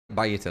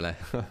Bye, Italy.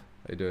 How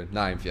you doing?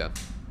 9th, yeah.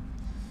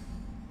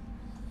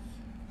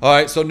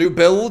 Alright, so new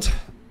build.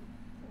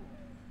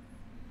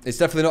 It's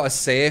definitely not as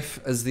safe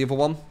as the other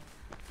one.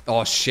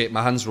 Oh shit,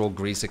 my hands are all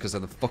greasy because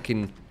of the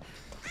fucking...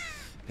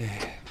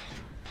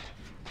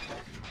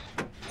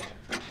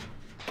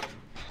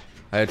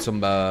 I had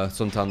some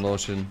suntan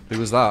lotion. Who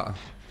was that?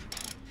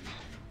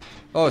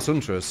 Oh, it's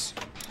Huntress.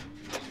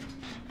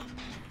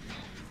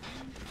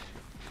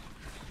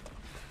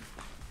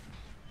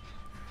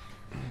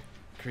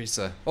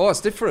 Creaser. Oh,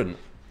 it's different.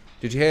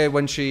 Did you hear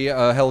when she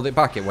held it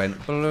back? It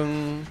went.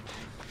 Ba-lung.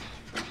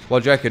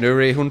 What do you reckon,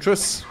 Uri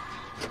Huntress?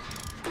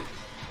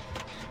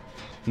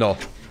 No.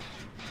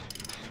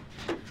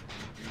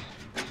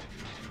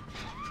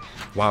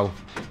 Wow.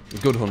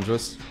 Good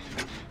Huntress.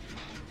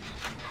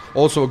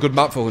 Also a good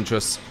map for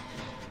Huntress.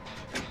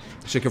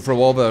 She can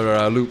throw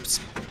over loops.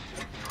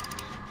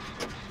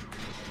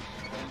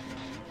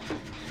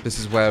 This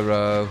is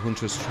where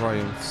Huntress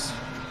triumphs.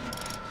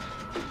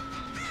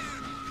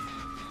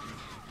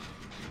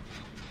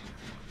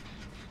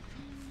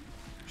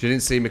 She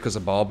didn't see me because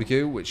of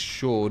barbecue, which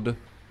should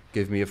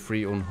give me a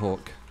free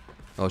unhook.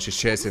 Oh, she's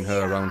chasing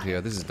her around here.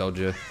 This is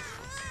dodgy.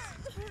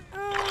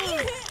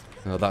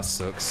 Oh, that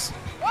sucks.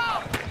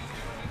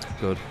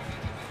 Good.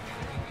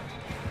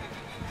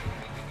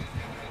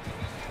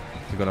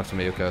 You're going after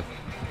me, okay?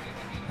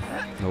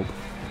 Nope.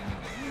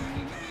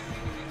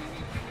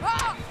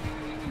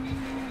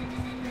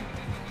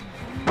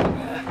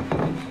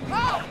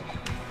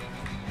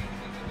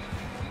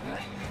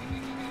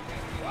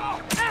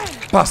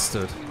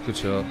 Bastard! Good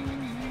shot.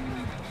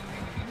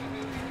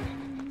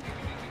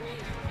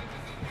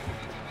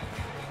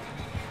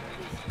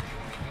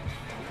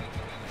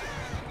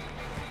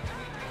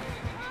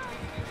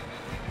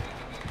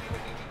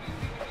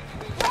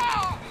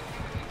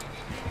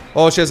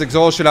 Oh, she has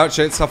exhaustion out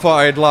shits. I thought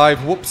I had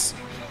live. Whoops.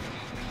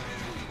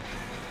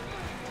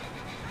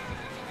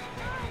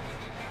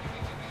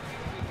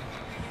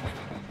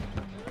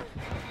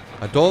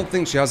 I don't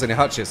think she has any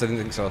hatchets. I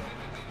didn't think so.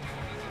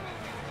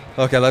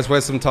 Okay, let's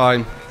waste some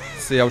time.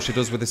 See how she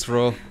does with this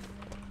throw.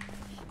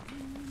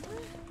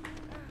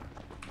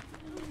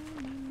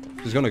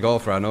 She's gonna go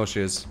for it. I know she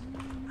is.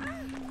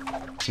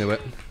 Knew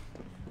it.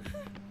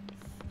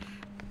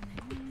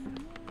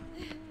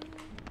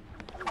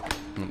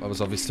 That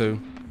was obvious too.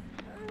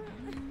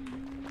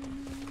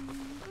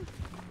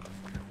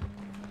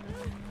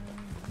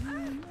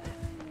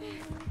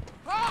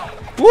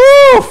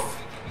 Woof!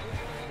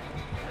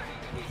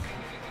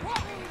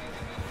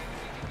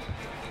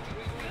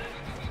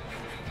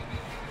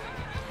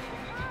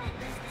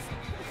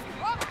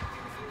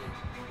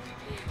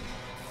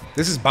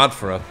 This is bad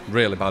for her.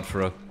 Really bad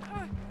for her.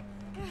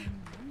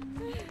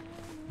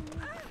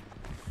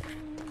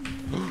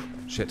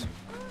 Shit.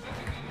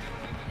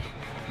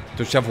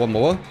 Does she have one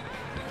more?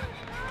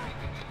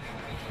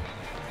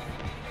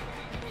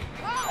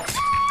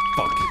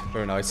 Fuck.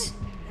 Very nice.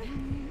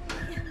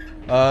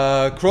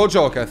 Crow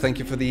Joker, thank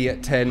you for the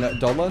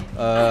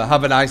 $10.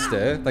 Have a nice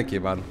day. Thank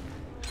you, man.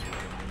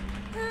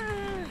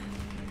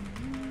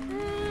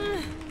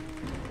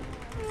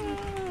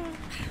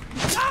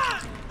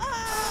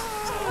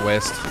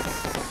 Waste.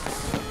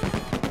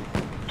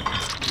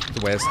 It's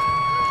a waste.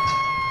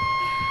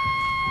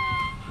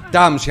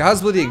 Damn, she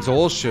has bloody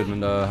exhaustion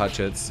and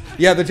hatchets.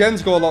 Yeah, the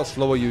gens go a lot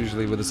slower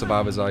usually with the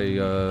survivors I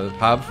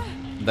have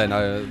than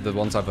the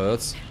ones I've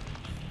hurt.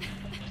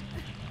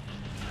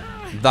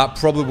 That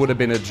probably would have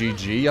been a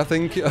GG, I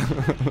think,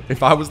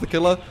 if I was the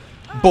killer.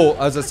 But,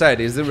 as I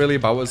said, it isn't really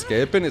about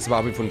escaping, it's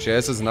about having fun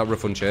chases, and that were a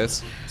fun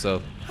chase.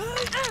 So,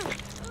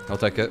 I'll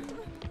take it.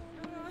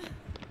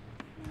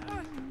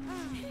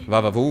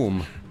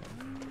 Vavavoom.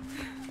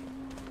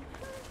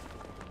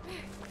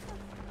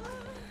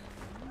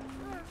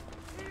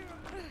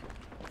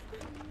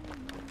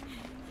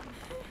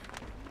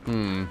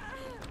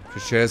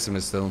 She's chasing me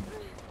still.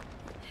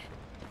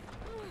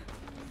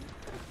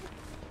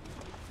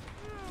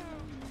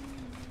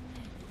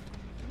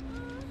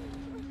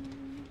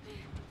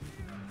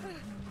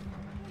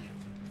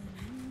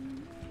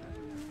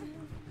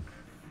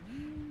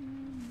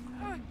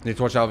 Need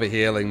to watch out for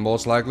healing.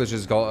 Most likely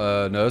she's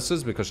got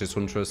nurses because she's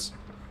Huntress.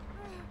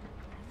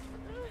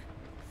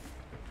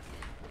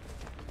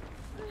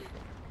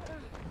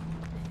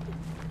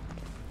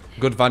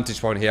 Good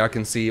vantage point here. I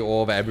can see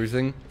over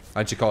everything.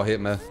 And she can't hit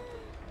me.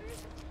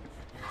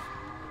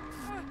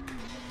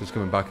 She's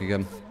coming back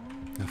again.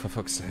 Oh, for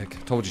fuck's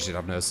sake. Told you she'd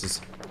have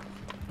nurses.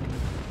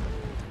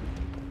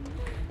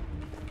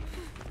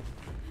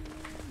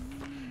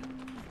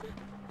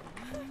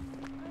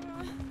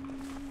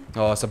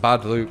 Oh, it's a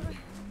bad loop.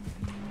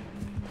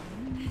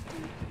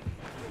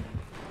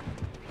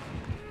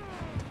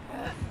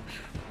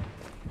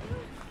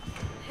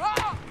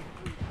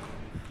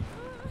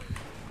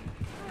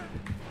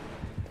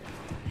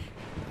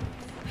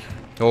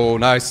 Oh,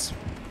 nice.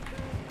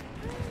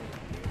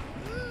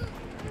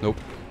 Nope.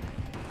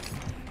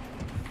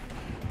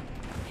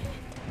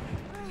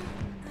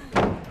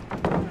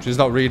 She's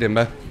not reading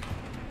me.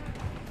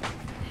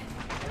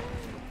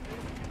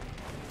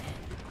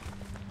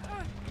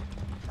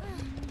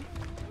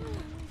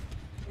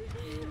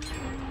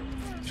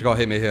 She got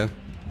hit me here.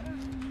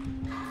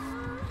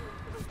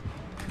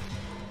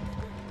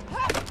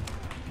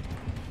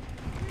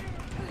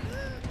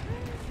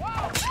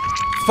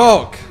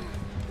 Fuck!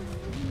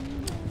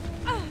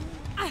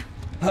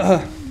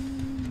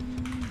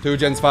 2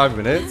 gens 5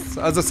 minutes.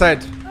 As I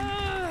said,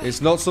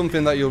 it's not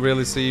something that you'll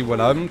really see when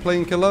I'm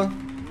playing killer.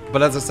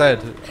 But as I said,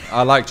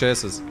 I like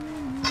chasers.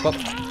 But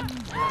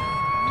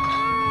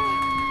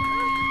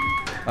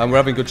and we're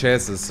having good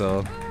chases,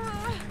 so.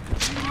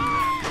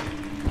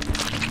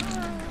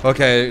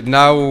 Okay,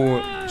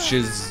 now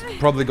she's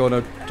probably going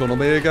to tunnel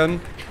me again.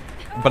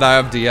 But I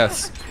have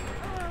DS,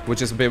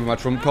 which is a bit of my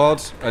trump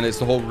card, and it's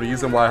the whole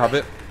reason why I have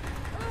it.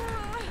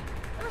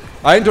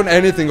 I ain't done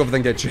anything other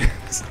than get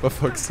chased, for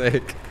fuck's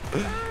sake.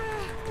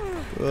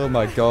 Oh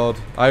my god.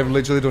 I've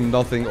literally done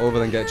nothing other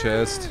than get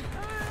chased.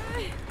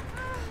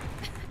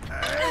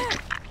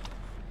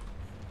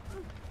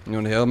 You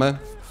wanna heal me?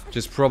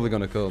 She's probably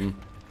gonna come.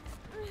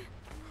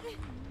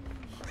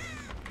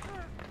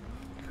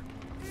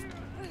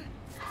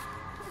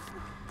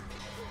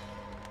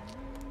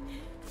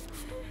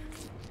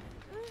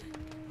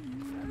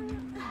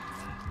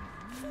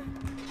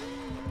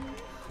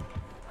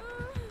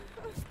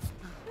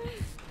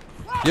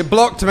 You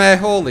blocked me!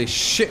 Holy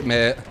shit,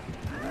 mate.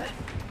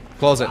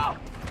 Close it.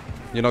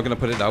 You're not gonna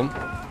put it down?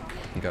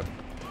 Okay.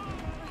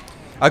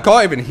 I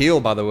can't even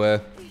heal, by the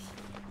way.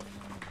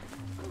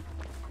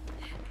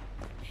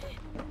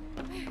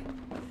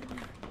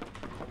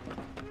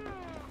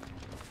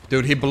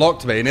 Dude, he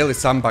blocked me. He nearly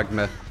sandbagged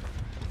me.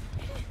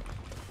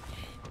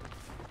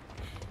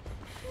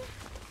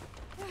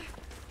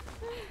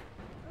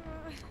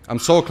 I'm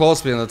so close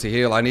to being able to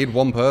heal. I need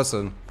one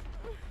person.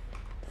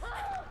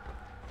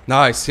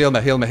 Nice. Heal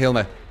me, heal me, heal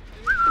me.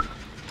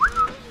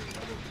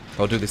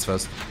 I'll do this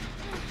first.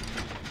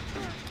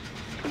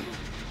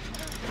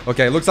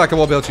 Okay, looks like I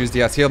won't be able to use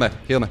DS. Heal me,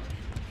 heal me.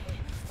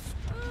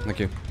 Thank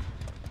you.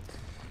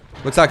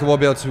 Looks like I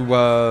won't be able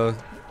to,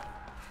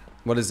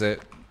 what is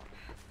it?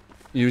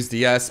 Use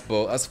DS,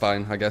 but that's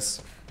fine, I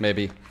guess.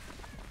 Maybe.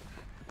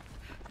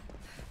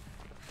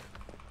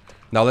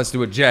 Now let's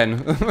do a gen,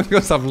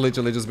 because I've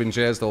literally just been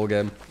chased all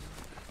game.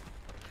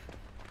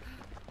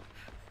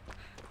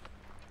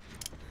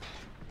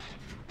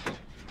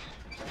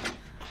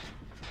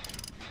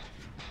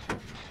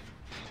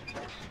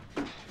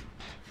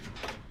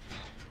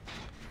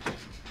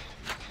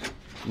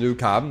 New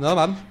cam? No,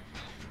 man.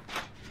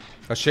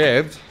 I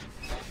shaved.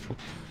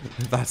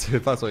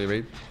 if that's what you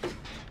mean.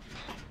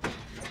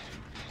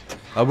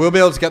 I will be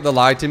able to get the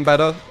lighting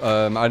better.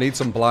 I need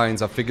some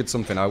blinds. I figured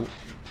something out.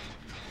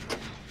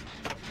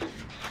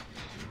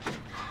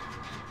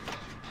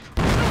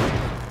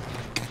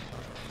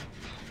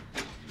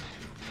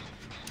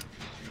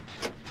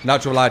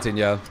 Natural lighting,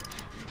 yeah.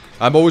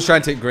 I'm always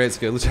trying to take great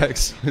skill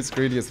checks. It's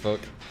greedy as fuck.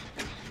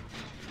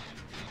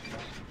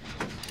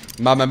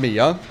 Mamma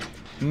mia.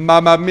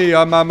 Mamma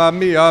mia, mamma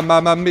mia,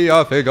 mamma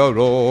mia,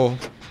 Figaro.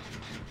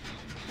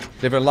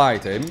 Different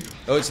lighting.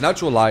 Oh, it's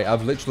natural light.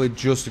 I've literally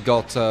just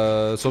got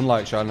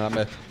sunlight shining at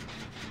me.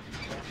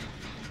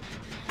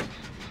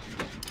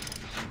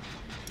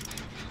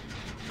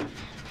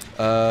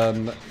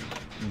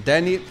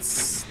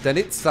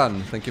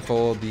 Denitz-san, thank you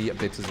for the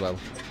bit as well.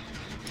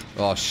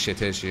 Oh shit,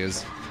 here she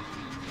is.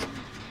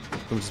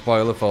 Come to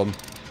spoil the fun.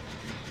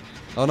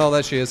 Oh no,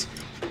 there she is.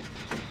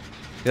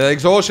 Yeah, the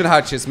exhaustion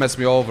hatches messed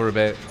me over a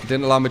bit.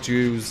 Didn't allow me to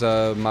use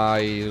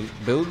my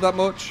build that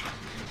much.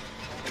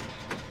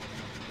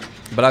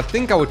 But I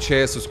think our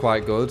chase was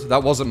quite good.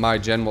 That wasn't my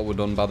gen what we're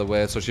done, by the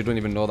way, so she don't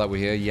even know that we're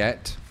here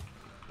yet.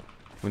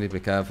 We need to be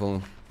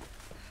careful.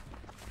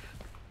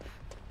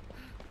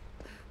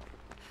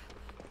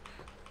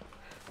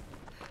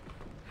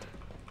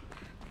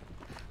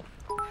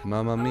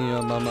 Mamma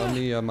mia, mamma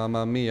mia,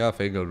 mamma mia,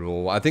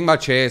 Figaro. I think my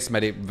chase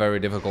made it very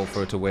difficult for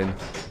her to win.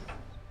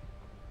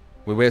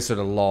 We wasted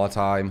a lot of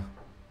time.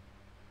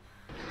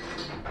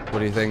 What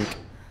do you think?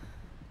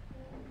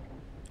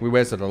 We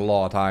wasted a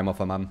lot of time off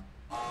her, man.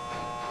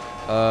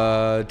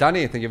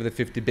 Danny, thank you for the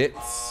 50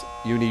 bits.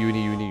 Uni.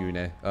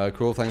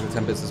 Cruel, thanks for the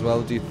 10 bits as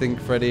well. Do you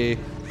think Freddy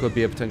could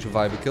be a potential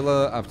viable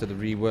killer after the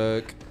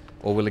rework?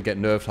 Or will it get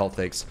nerfed health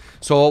takes?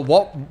 So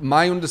what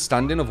my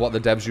understanding of what the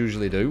devs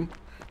usually do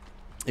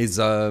is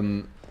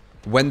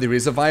when there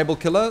is a viable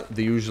killer,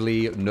 they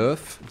usually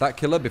nerf that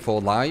killer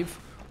before live.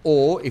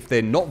 Or if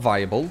they're not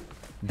viable,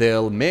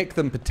 they'll make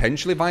them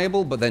potentially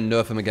viable, but then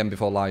nerf them again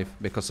before live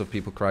because of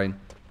people crying.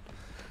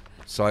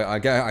 So I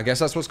guess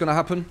that's what's going to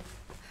happen.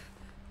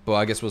 But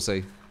I guess we'll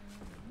see.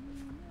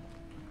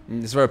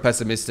 It's very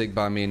pessimistic,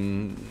 but I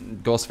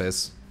mean,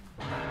 Ghostface.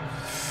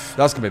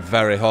 That's going to be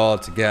very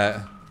hard to get.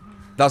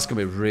 That's going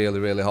to be really,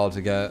 really hard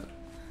to get.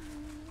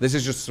 This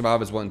is just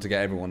survivors wanting to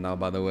get everyone now,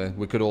 by the way.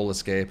 We could all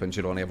escape and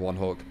should only have one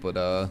hook, but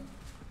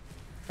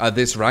at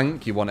this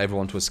rank, you want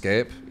everyone to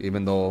escape,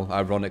 even though,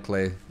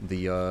 ironically,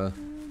 the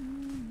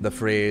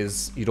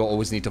phrase, you don't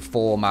always need to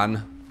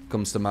 4-man,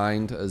 comes to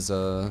mind as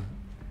a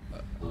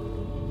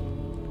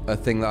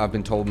thing that I've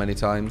been told many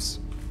times.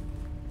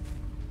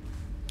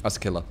 That's a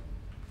killer.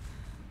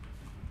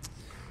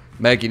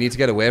 Meg, you need to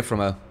get away from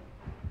her.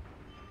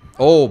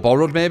 Oh,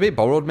 borrowed maybe?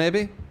 Borrowed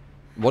maybe?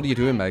 What are you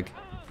doing, Meg?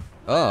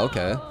 Oh,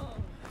 okay.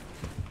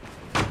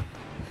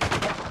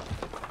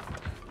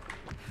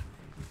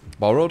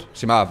 Borrowed?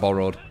 She might have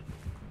borrowed.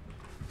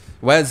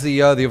 Where's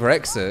the other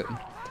exit?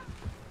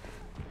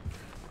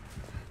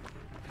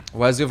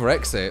 Where's the other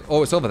exit?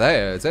 Oh, it's over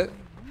there, is it?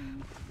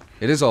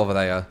 It is over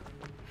there.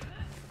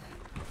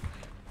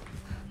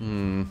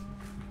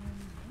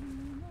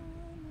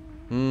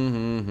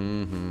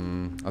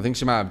 I think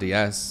she might have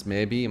DS,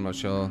 maybe. I'm not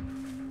sure.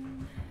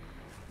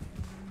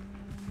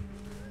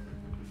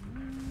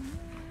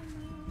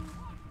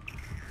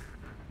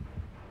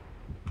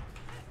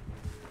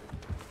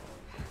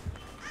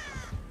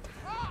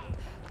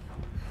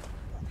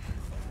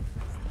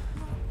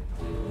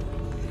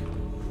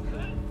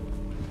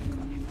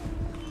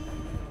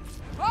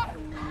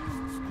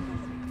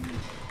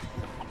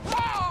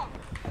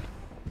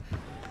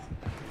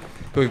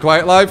 Doing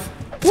quiet life.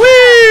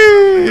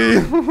 Whee!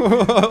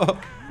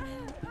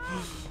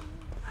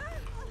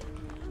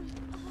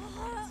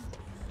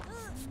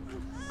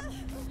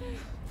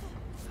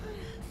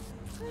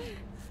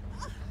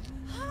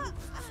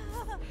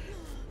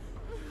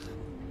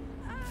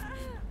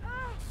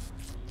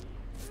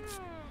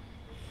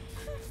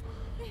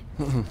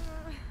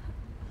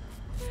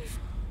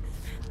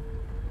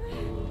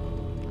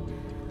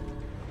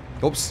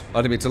 Oops,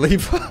 I didn't mean to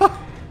leave.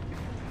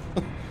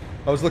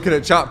 I was looking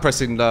at chat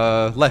pressing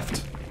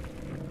left.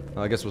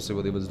 I guess we'll see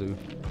what the others do.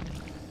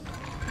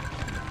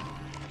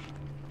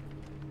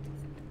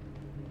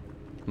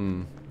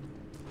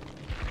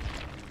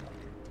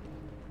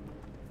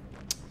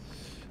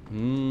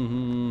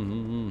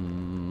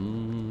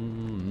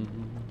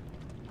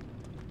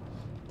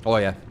 Oh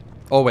yeah.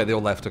 Oh wait, they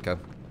all left, okay.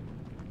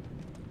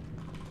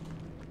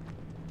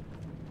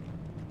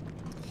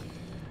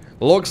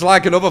 Looks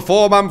like another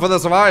 4-man for the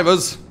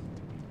survivors.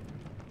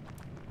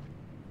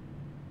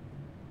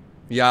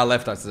 Yeah, I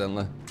left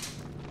accidentally.